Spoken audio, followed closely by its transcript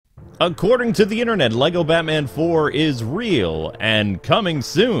According to the internet, LEGO Batman 4 is real and coming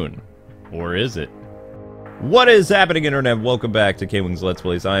soon. Or is it? What is happening, internet? Welcome back to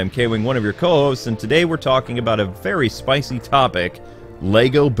Kwingsletsplays. I am Kwing, one of your co-hosts, and today we're talking about a very spicy topic,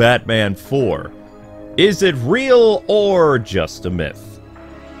 LEGO Batman 4. Is it real or just a myth?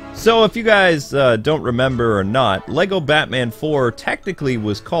 So if you guys don't remember or not, LEGO Batman 4 technically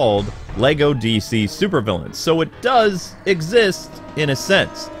was called LEGO DC Supervillains, so it does exist in a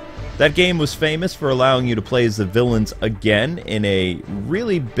sense. That game was famous for allowing you to play as the villains again in a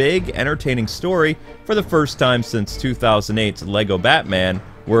really big, entertaining story for the first time since 2008's LEGO Batman,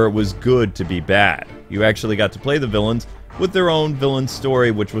 where it was good to be bad. You actually got to play the villains with their own villain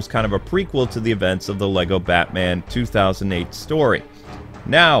story, which was kind of a prequel to the events of the LEGO Batman 2008 story.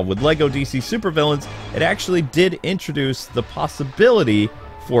 Now, with LEGO DC Supervillains, it actually did introduce the possibility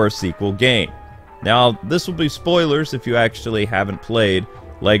for a sequel game. Now, this will be spoilers if you actually haven't played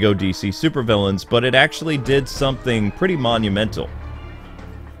LEGO DC Supervillains, but it actually did something pretty monumental.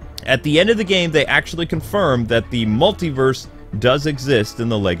 At the end of the game, they actually confirmed that the multiverse does exist in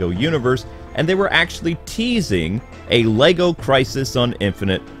the LEGO universe, and they were actually teasing a LEGO Crisis on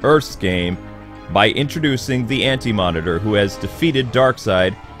Infinite Earths game by introducing the Anti-Monitor, who has defeated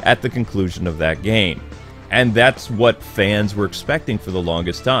Darkseid at the conclusion of that game. And that's what fans were expecting for the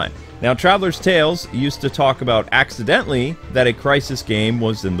longest time. Now, Traveler's Tales used to talk about accidentally that a Crisis game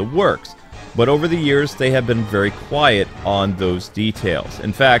was in the works, but over the years they have been very quiet on those details.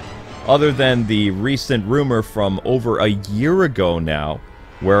 In fact, other than the recent rumor from over a year ago now,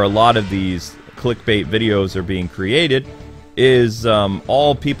 where a lot of these clickbait videos are being created, is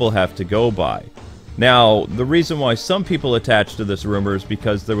all people have to go by. Now, the reason why some people attach to this rumor is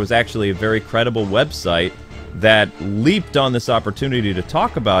because there was actually a very credible website that leaped on this opportunity to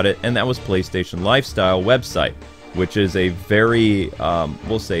talk about it, and that was PlayStation Lifestyle website, which is a very,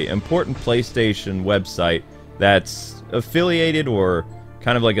 we'll say, important PlayStation website that's affiliated or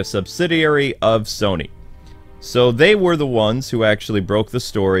kind of like a subsidiary of Sony. So they were the ones who actually broke the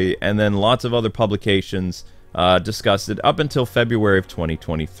story, and then lots of other publications discussed it up until February of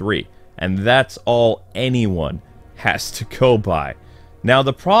 2023. And that's all anyone has to go by. Now,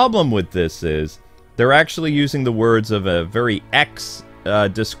 the problem with this is they're actually using the words of a very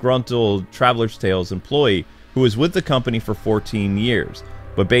disgruntled Traveler's Tales employee who was with the company for 14 years.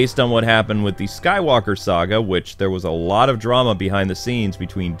 But based on what happened with the Skywalker saga, which there was a lot of drama behind the scenes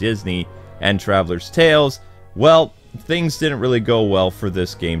between Disney and Traveler's Tales, well, things didn't really go well for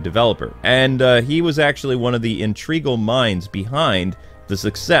this game developer. And he was actually one of the integral minds behind the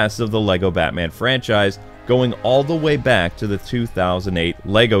success of the LEGO Batman franchise, going all the way back to the 2008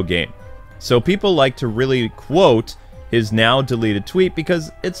 LEGO game. So people like to really quote his now deleted tweet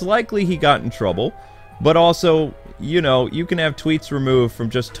because it's likely he got in trouble, but also, you know, you can have tweets removed from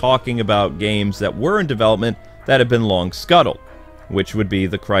just talking about games that were in development that have been long scuttled, which would be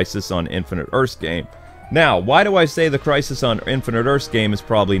the Crisis on Infinite Earths game. Now, why do I say the Crisis on Infinite Earths game is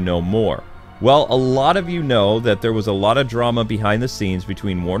probably no more? Well, a lot of you know that there was a lot of drama behind the scenes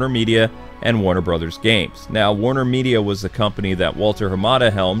between Warner Media and Warner Brothers Games. Now, Warner Media was the company that Walter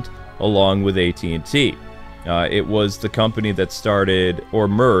Hamada helmed along with AT&T. It was the company that started or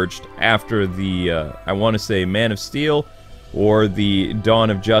merged after the, I want to say, Man of Steel or the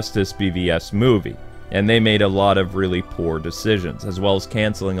Dawn of Justice BVS movie. And they made a lot of really poor decisions, as well as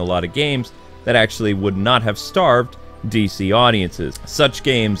canceling a lot of games that actually would not have starved DC audiences. Such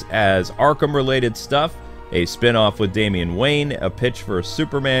games as Arkham-related stuff, a spin-off with Damian Wayne, a pitch for a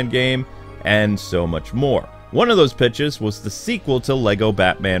Superman game, and so much more. One of those pitches was the sequel to LEGO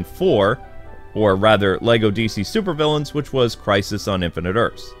Batman 4, or rather LEGO DC Supervillains, which was Crisis on Infinite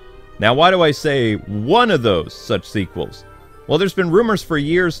Earths. Now, why do I say one of those such sequels? Well, there's been rumors for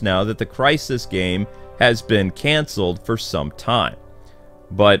years now that the Crisis game has been canceled for some time.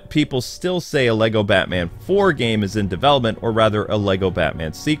 But people still say a LEGO Batman 4 game is in development, or rather a LEGO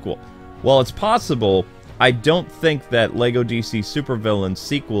Batman sequel. While it's possible, I don't think that LEGO DC Supervillains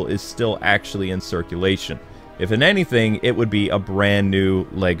sequel is still actually in circulation. If in anything, it would be a brand new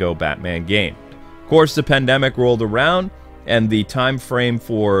LEGO Batman game. Of course, the pandemic rolled around, and the time frame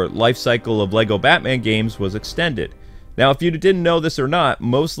for life cycle of LEGO Batman games was extended. Now, if you didn't know this or not,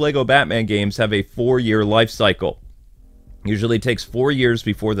 most LEGO Batman games have a 4-year life cycle. Usually takes 4 years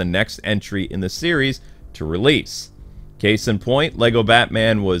before the next entry in the series to release. Case in point, LEGO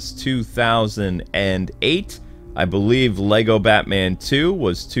Batman was 2008. I believe LEGO Batman 2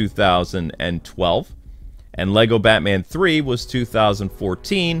 was 2012. And LEGO Batman 3 was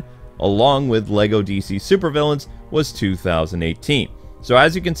 2014, along with LEGO DC Supervillains was 2018. So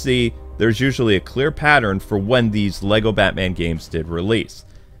as you can see, there's usually a clear pattern for when these LEGO Batman games did release.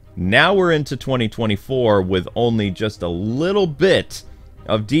 Now we're into 2024 with only just a little bit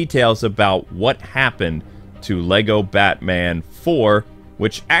of details about what happened to Lego Batman 4,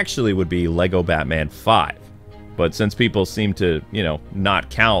 which actually would be Lego Batman 5. But since people seem to, not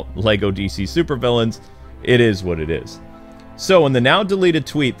count Lego DC supervillains, it is what it is. So in the now deleted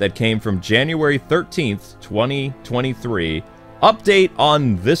tweet that came from January 13th, 2023, update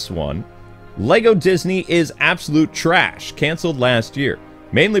on this one: Lego Disney is absolute trash, canceled last year,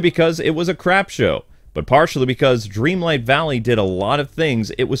 mainly because it was a crap show, but partially because Dreamlight Valley did a lot of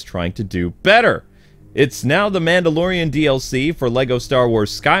things it was trying to do better. It's now the Mandalorian DLC for Lego Star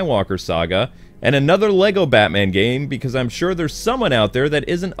Wars Skywalker Saga, and another Lego Batman game, because I'm sure there's someone out there that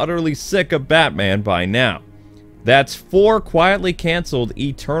isn't utterly sick of Batman by now. That's 4 quietly canceled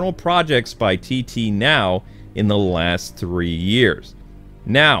eternal projects by TT now in the last 3 years.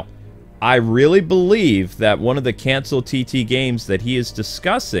 Now, I really believe that one of the canceled TT games that he is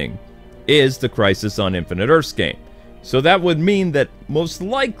discussing is the Crisis on Infinite Earths game. So that would mean that most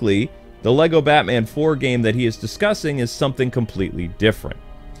likely the Lego Batman 4 game that he is discussing is something completely different.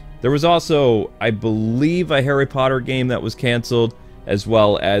 There was also, I believe, a Harry Potter game that was canceled, as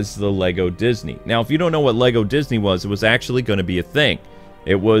well as the Lego Disney. Now, if you don't know what Lego Disney was, it was actually going to be a thing.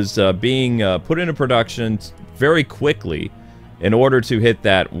 It was being put into production very quickly in order to hit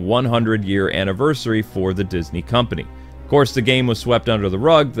that 100-year anniversary for the Disney company. Of course, the game was swept under the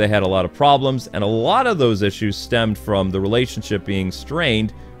rug. They had a lot of problems, and a lot of those issues stemmed from the relationship being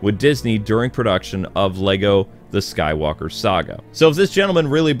strained with Disney during production of Lego The Skywalker Saga. So if this gentleman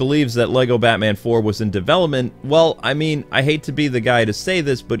really believes that Lego Batman 4 was in development, well, I mean, I hate to be the guy to say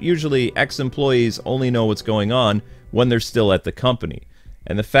this, but usually ex-employees only know what's going on when they're still at the company.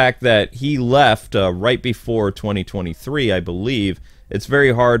 And the fact that he left right before 2023, I believe, it's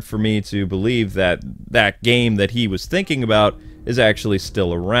very hard for me to believe that that game that he was thinking about is actually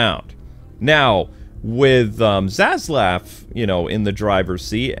still around. Now, with Zaslav, in the driver's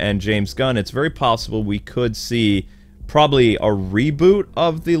seat, and James Gunn, it's very possible we could see probably a reboot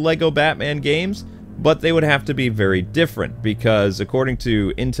of the Lego Batman games, but they would have to be very different, because according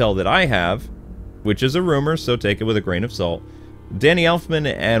to intel that I have, which is a rumor, so take it with a grain of salt, Danny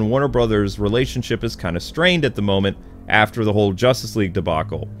Elfman and Warner Brothers' relationship is kind of strained at the moment after the whole Justice League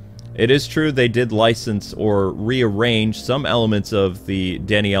debacle. It is true they did license or rearrange some elements of the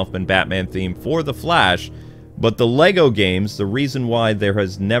Danny Elfman Batman theme for The Flash, but the Lego games, the reason why there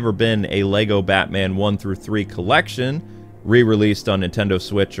has never been a Lego Batman 1 through 3 collection re-released on Nintendo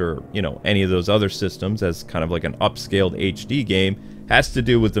Switch or, any of those other systems as kind of like an upscaled HD game, has to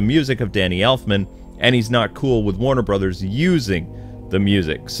do with the music of Danny Elfman, and he's not cool with Warner Brothers using the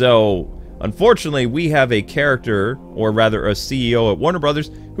music. So, unfortunately, we have a character, or rather a CEO at Warner Brothers,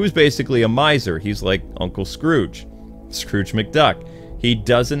 who's basically a miser. He's like Uncle Scrooge, Scrooge McDuck. He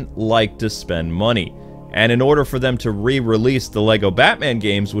doesn't like to spend money. And in order for them to re-release the Lego Batman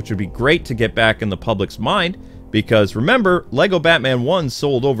games, which would be great to get back in the public's mind, because remember, Lego Batman 1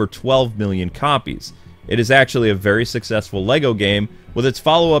 sold over 12 million copies. It is actually a very successful Lego game, with its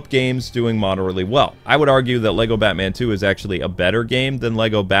follow-up games doing moderately well. I would argue that Lego Batman 2 is actually a better game than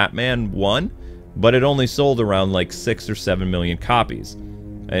Lego Batman 1, but it only sold around like 6 or 7 million copies.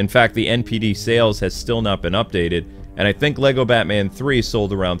 In fact, the NPD sales has still not been updated, and I think Lego Batman 3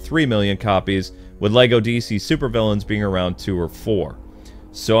 sold around 3 million copies, with Lego DC Supervillains being around 2 or 4.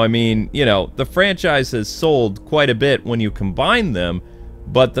 So, I mean, the franchise has sold quite a bit when you combine them,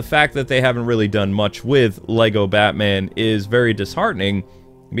 but the fact that they haven't really done much with Lego Batman is very disheartening,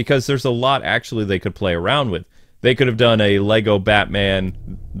 because there's a lot actually they could play around with. They could have done a Lego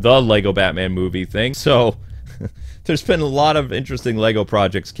Batman, the Lego Batman movie thing, so there's been a lot of interesting Lego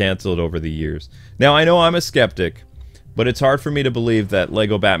projects canceled over the years. Now, I know I'm a skeptic, but it's hard for me to believe that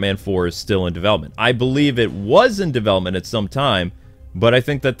Lego Batman 4 is still in development. I believe it was in development at some time, but I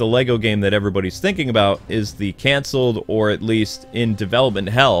think that the Lego game that everybody's thinking about is the canceled, or at least in development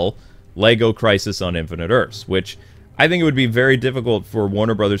hell, Lego Crisis on Infinite Earths, which I think it would be very difficult for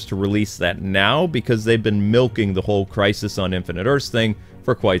Warner Brothers to release that now, because they've been milking the whole Crisis on Infinite Earths thing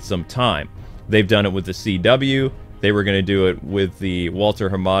for quite some time. They've done it with the CW, they were going to do it with the Walter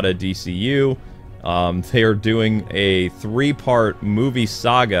Hamada DCU, they are doing a 3-part movie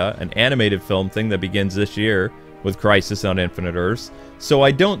saga, an animated film thing that begins this year, with Crisis on Infinite Earths, so I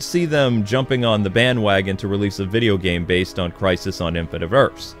don't see them jumping on the bandwagon to release a video game based on Crisis on Infinite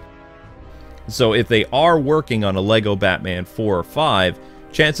Earths. So if they are working on a Lego Batman 4 or 5,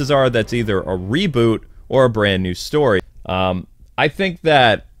 chances are that's either a reboot or a brand new story. I think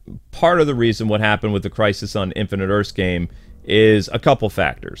that part of the reason what happened with the Crisis on Infinite Earths game is a couple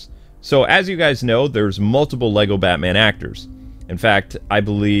factors. So as you guys know, there's multiple Lego Batman actors. In fact, I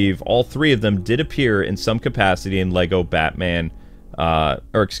believe all 3 of them did appear in some capacity in Lego Batman, Lego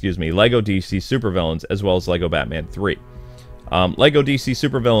DC Supervillains, as well as Lego Batman 3. Lego DC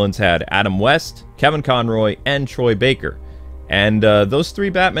Supervillains had Adam West, Kevin Conroy, and Troy Baker. And those 3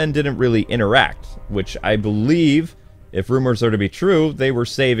 Batmen didn't really interact, which I believe, if rumors are to be true, they were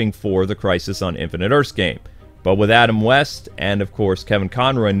saving for the Crisis on Infinite Earths game. But with Adam West and, of course, Kevin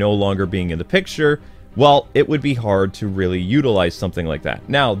Conroy no longer being in the picture, well, it would be hard to really utilize something like that.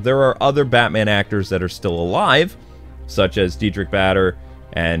 Now, there are other Batman actors that are still alive, such as Diedrich Bader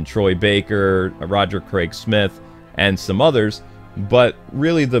and Troy Baker, Roger Craig Smith, and some others, but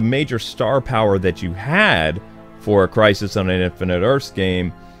really the major star power that you had for a Crisis on an Infinite Earths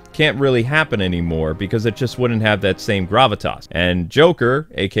game can't really happen anymore because it just wouldn't have that same gravitas. And Joker,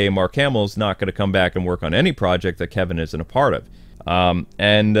 aka Mark Hamill, is not going to come back and work on any project that Kevin isn't a part of.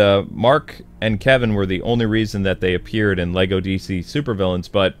 Mark and Kevin were the only reason that they appeared in Lego DC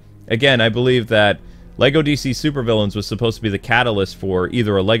Supervillains, but again, I believe that Lego DC Supervillains was supposed to be the catalyst for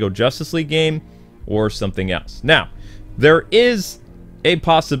either a Lego Justice League game or something else. Now, there is a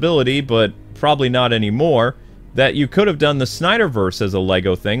possibility, but probably not anymore, that you could have done the Snyderverse as a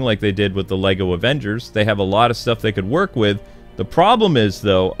Lego thing like they did with the Lego Avengers. They have a lot of stuff they could work with. The problem is,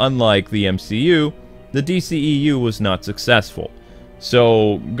 though, unlike the MCU, the DCEU was not successful.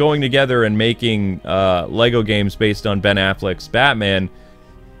 So going together and making Lego games based on Ben Affleck's Batman,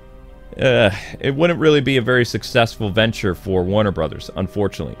 it wouldn't really be a very successful venture for Warner Brothers,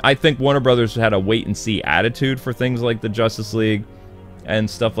 unfortunately. I think Warner Brothers had a wait-and-see attitude for things like the Justice League and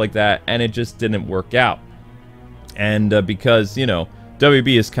stuff like that, and it just didn't work out. And because, you know,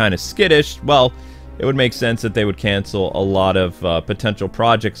 WB is kind of skittish, well, it would make sense that they would cancel a lot of potential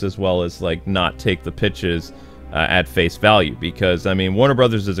projects as well as, like, not take the pitches at face value. Because, I mean, Warner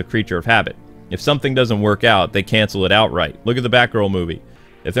Brothers is a creature of habit. If something doesn't work out, they cancel it outright. Look at the Batgirl movie.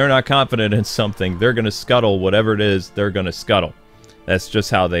 If they're not confident in something, they're going to scuttle whatever it is they're going to scuttle. That's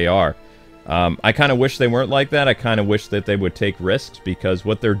just how they are. I kind of wish they weren't like that. I kind of wish that they would take risks, because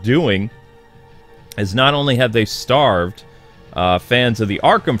what they're doing is not only have they starved fans of the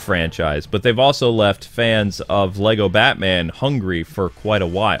Arkham franchise, but they've also left fans of Lego Batman hungry for quite a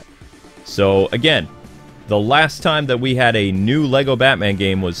while. So, again, the last time that we had a new Lego Batman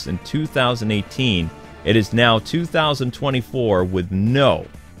game was in 2018. It is now 2024 with no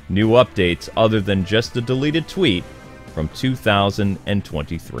new updates other than just a deleted tweet from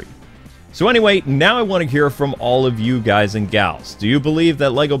 2023. So anyway, now I want to hear from all of you guys and gals. Do you believe that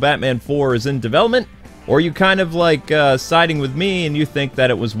Lego Batman 4 is in development? Or are you kind of like siding with me and you think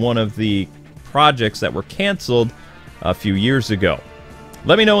that it was one of the projects that were canceled a few years ago?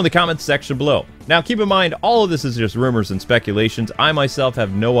 Let me know in the comments section below. Now keep in mind, all of this is just rumors and speculations. I myself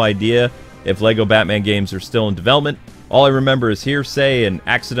have no idea if Lego Batman games are still in development. All I remember is hearsay and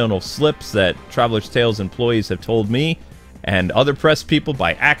accidental slips that Traveler's Tales employees have told me and other press people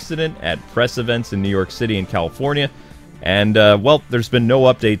by accident at press events in New York City and California. And, well, there's been no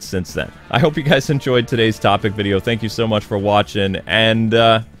updates since then. I hope you guys enjoyed today's topic video. Thank you so much for watching. And,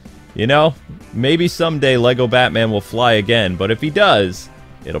 you know, maybe someday Lego Batman will fly again. But if he does,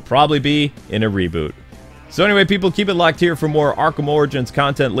 it'll probably be in a reboot. So anyway, people, keep it locked here for more Arkham Origins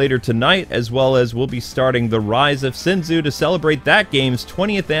content later tonight, as well as we'll be starting The Rise of Sinzu to celebrate that game's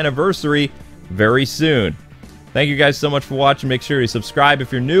 20th anniversary very soon. Thank you guys so much for watching. Make sure you subscribe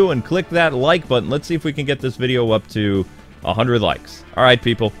if you're new and click that like button. Let's see if we can get this video up to 100 likes. All right,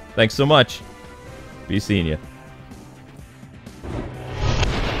 people. Thanks so much. Be seeing you.